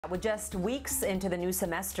With just weeks into the new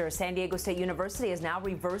semester, San Diego State University is now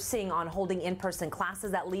reversing on holding in-person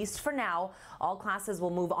classes, at least for now. All classes will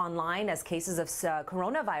move online as cases of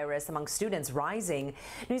coronavirus among students rising.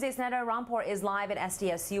 News 8's Neda Rampor is live at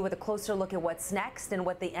SDSU with a closer look at what's next and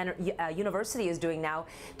what the university is doing now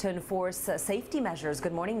to enforce safety measures.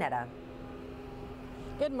 Good morning, Neda.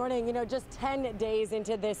 Good morning. Just 10 days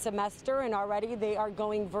into this semester and already they are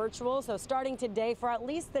going virtual. So starting today for at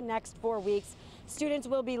least the next 4 weeks, students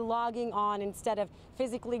will be logging on instead of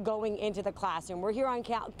physically going into the classroom. We're here on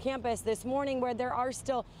campus this morning where there are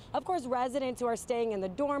still, of course, residents who are staying in the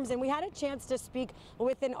dorms. And we had a chance to speak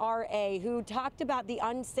with an RA who talked about the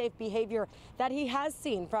unsafe behavior that he has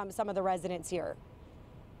seen from some of the residents here.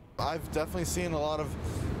 I've definitely seen a lot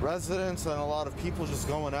of residents and a lot of people just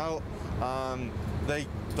going out. They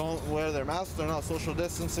don't wear their masks, they're not social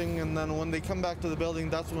distancing, and then when they come back to the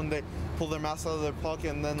building, that's when they pull their mask out of their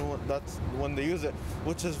pocket, and then that's when they use it,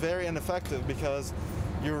 which is very ineffective because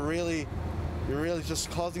you're really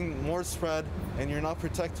just causing more spread, and you're not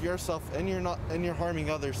protecting yourself, and you're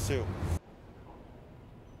harming others too.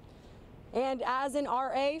 And as an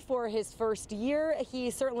RA for his first year, he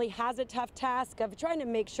certainly has a tough task of trying to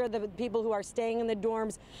make sure that people who are staying in the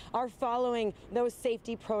dorms are following those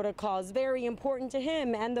safety protocols. Very important to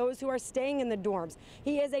him and those who are staying in the dorms.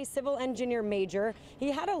 He is a civil engineer major.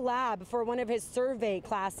 He had a lab for one of his survey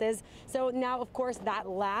classes. So now, of course, that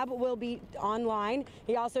lab will be online.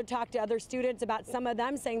 He also talked to other students about some of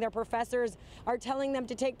them saying their professors are telling them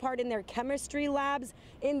to take part in their chemistry labs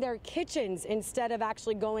in their kitchens instead of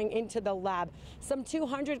actually going into the lab. Some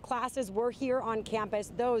 200 classes were here on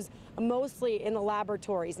campus, those mostly in the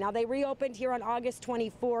laboratories. Now they reopened here on August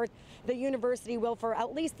 24th. The university will, for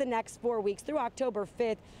at least the next 4 weeks through October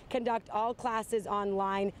 5th, conduct all classes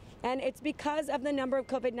online. And it's because of the number of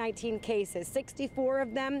COVID-19 cases, 64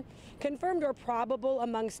 of them confirmed or probable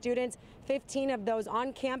among students, 15 of those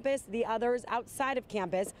on campus, the others outside of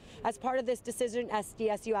campus. As part of this decision,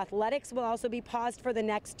 SDSU athletics will also be paused for the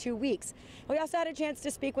next 2 weeks. We also had a chance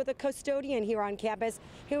to speak with a custodian here on campus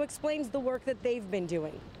who explains the work that they've been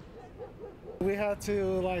doing. We had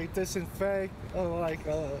to disinfect a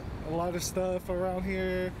lot of stuff around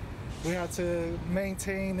here. We had to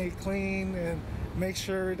maintain it clean and make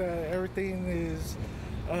sure that everything is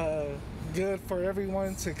good for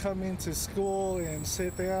everyone to come into school and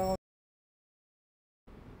sit down.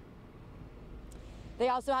 They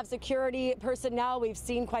also have security personnel. We've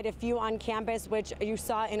seen quite a few on campus, which you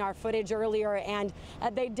saw in our footage earlier. And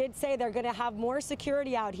they did say they're going to have more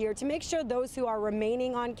security out here to make sure those who are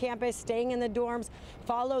remaining on campus, staying in the dorms,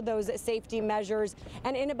 follow those safety measures.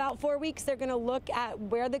 And in about 4 weeks, they're going to look at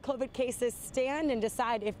where the COVID cases stand and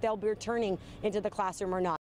decide if they'll be returning into the classroom or not.